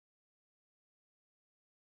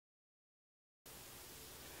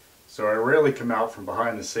so I rarely come out from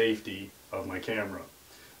behind the safety of my camera,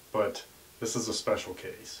 but this is a special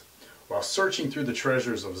case. While searching through the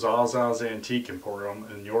treasures of Zaza's Antique Emporium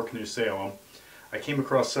in York, New Salem, I came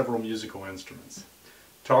across several musical instruments.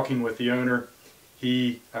 Talking with the owner,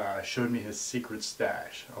 he showed me his secret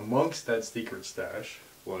stash. Amongst that secret stash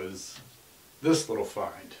was this little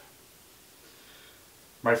find.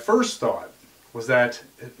 My first thought was that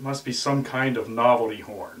it must be some kind of novelty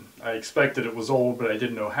horn. I expected it was old, but I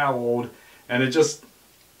didn't know how old, and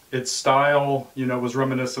its style, you know, was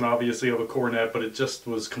reminiscent obviously of a cornet, but it just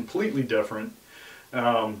was completely different.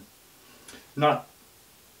 Not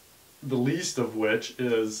the least of which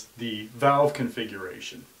is the valve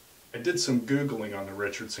configuration. I did some Googling on the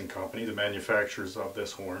Richardson company, the manufacturers of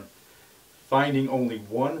this horn, finding only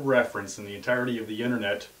one reference in the entirety of the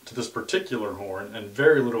internet to this particular horn and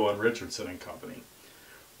very little on Richardson and Company.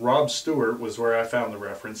 Rob Stewart was where I found the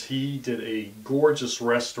reference. He did a gorgeous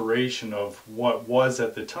restoration of what was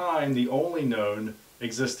at the time the only known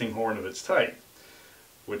existing horn of its type,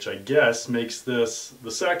 which I guess makes this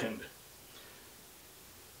the second.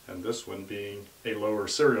 And this one being a lower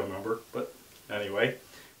serial number, but anyway.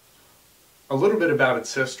 A little bit about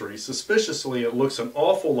its history. Suspiciously, it looks an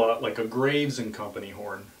awful lot like a Graves and Company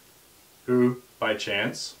horn, who, by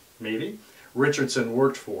chance, maybe, Richardson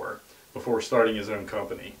worked for before starting his own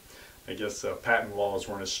company. I guess patent laws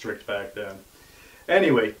weren't as strict back then.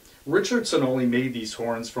 Anyway, Richardson only made these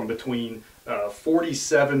horns from between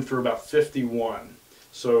 47 through about 51.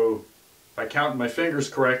 So, if I count my fingers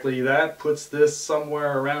correctly, that puts this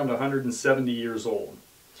somewhere around 170 years old.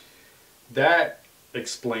 That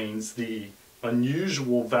explains the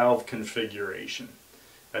unusual valve configuration.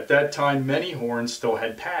 At that time, many horns still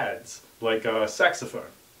had pads, like a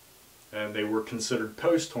saxophone, and they were considered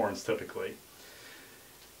post horns typically.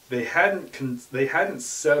 They hadn't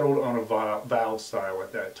settled on a valve style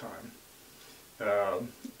at that time,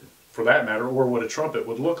 for that matter, or what a trumpet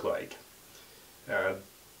would look like.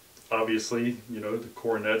 Obviously, you know, the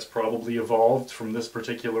cornets probably evolved from this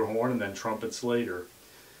particular horn, and then trumpets later.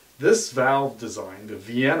 This valve design, the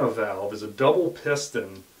Vienna valve, is a double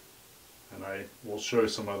piston, and I will show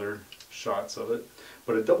some other shots of it,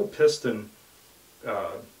 but a double piston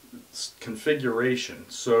configuration.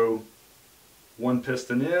 So one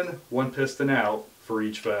piston in, one piston out for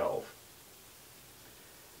each valve.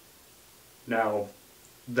 Now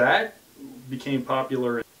that became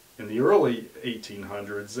popular in the early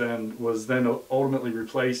 1800s and was then ultimately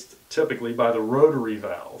replaced typically by the rotary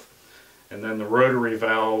valve. And then the rotary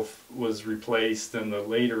valve was replaced in the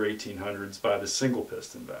later 1800s by the single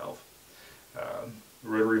piston valve.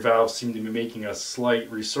 Rotary valves seem to be making a slight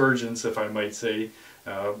resurgence, if I might say,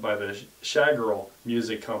 by the Schaggerl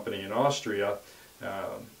Music Company in Austria.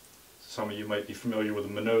 Some of you might be familiar with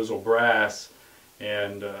the Menozel Brass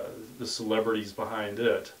and the celebrities behind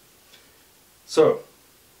it. So,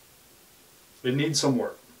 it needs some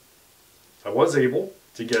work. I was able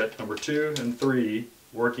to get number 2 and 3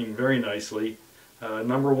 working very nicely.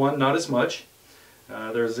 Number 1, not as much.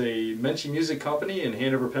 There's a Menchie Music Company in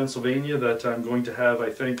Hanover, Pennsylvania that I'm going to have, I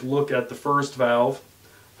think, look at the first valve.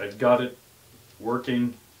 I've got it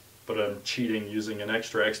working, but I'm cheating using an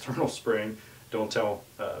extra external spring. Don't tell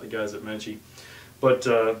the guys at Menchie. But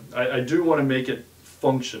I do want to make it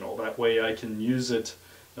functional. That way I can use it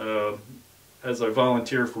as I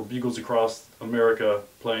volunteer for Bugles Across America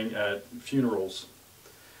playing at funerals.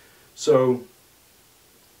 So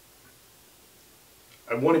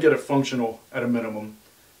I want to get it functional at a minimum,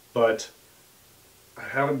 but I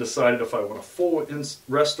haven't decided if I want a full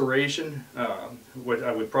restoration, what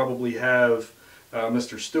I would probably have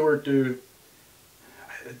Mr. Stewart do.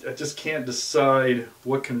 I just can't decide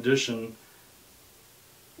what condition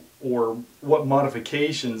or what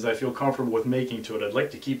modifications I feel comfortable with making to it. I'd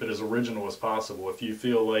like to keep it as original as possible. If you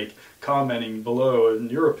feel like commenting below in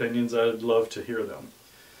your opinions, I'd love to hear them.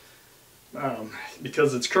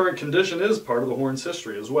 Because its current condition is part of the horn's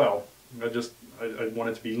history as well. I want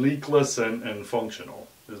it to be leakless and functional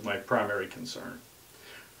is my primary concern.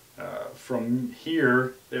 From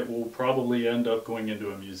here, it will probably end up going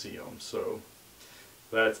into a museum, so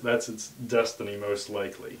that's its destiny most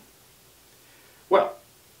likely. Well,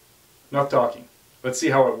 enough talking. Let's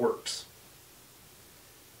see how it works.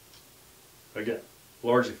 Again,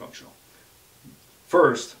 largely functional.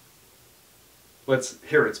 First, let's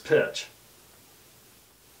hear its pitch.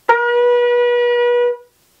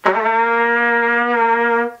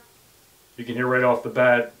 You can hear right off the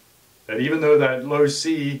bat that even though that low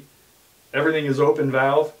C, everything is open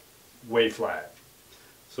valve, way flat.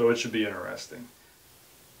 So it should be interesting.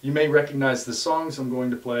 You may recognize the songs I'm going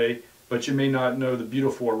to play, but you may not know the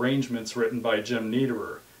beautiful arrangements written by Jim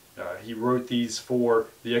Niederer. He wrote these for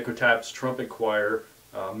the Echo Taps Trumpet Choir,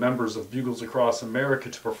 members of Bugles Across America,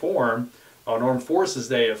 to perform on Armed Forces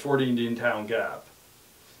Day at Fort Indiantown Gap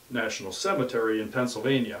National Cemetery in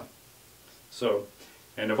Pennsylvania. So,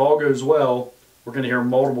 and if all goes well, we're going to hear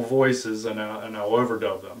multiple voices, and I'll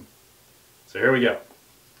overdub them. So here we go.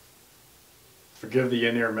 Forgive the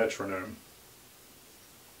in-ear metronome.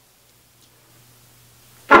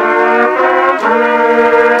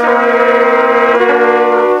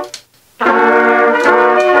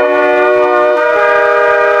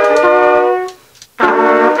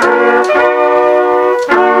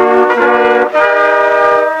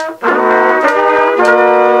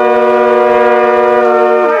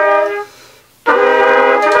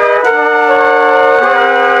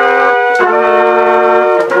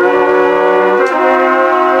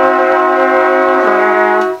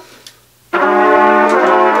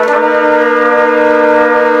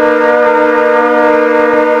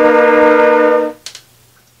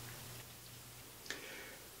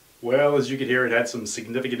 Well, as you could hear, it had some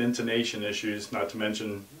significant intonation issues, not to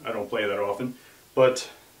mention I don't play that often, but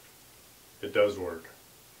it does work.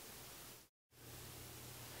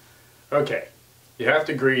 Okay, you have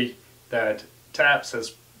to agree that taps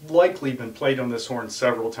has likely been played on this horn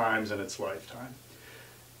several times in its lifetime.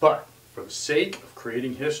 But for the sake of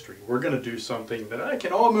creating history, we're going to do something that I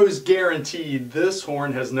can almost guarantee this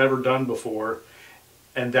horn has never done before,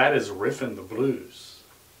 and that is riffing the blues.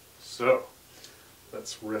 So,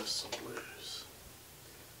 let's riff some blues.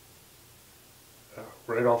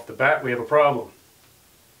 Right off the bat, we have a problem.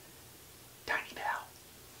 Tiny bell.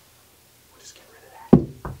 We'll just get rid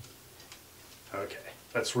of that. Okay,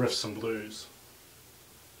 let's riff some blues.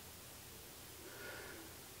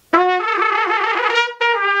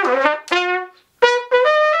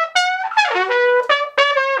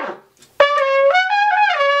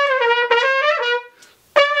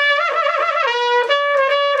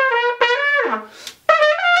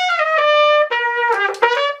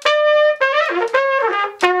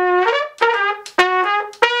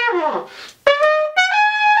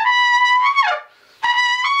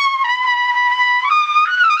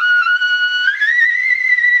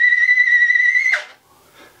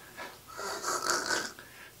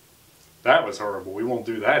 That was horrible. We won't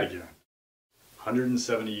do that again.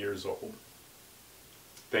 170 years old.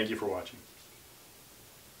 Thank you for watching.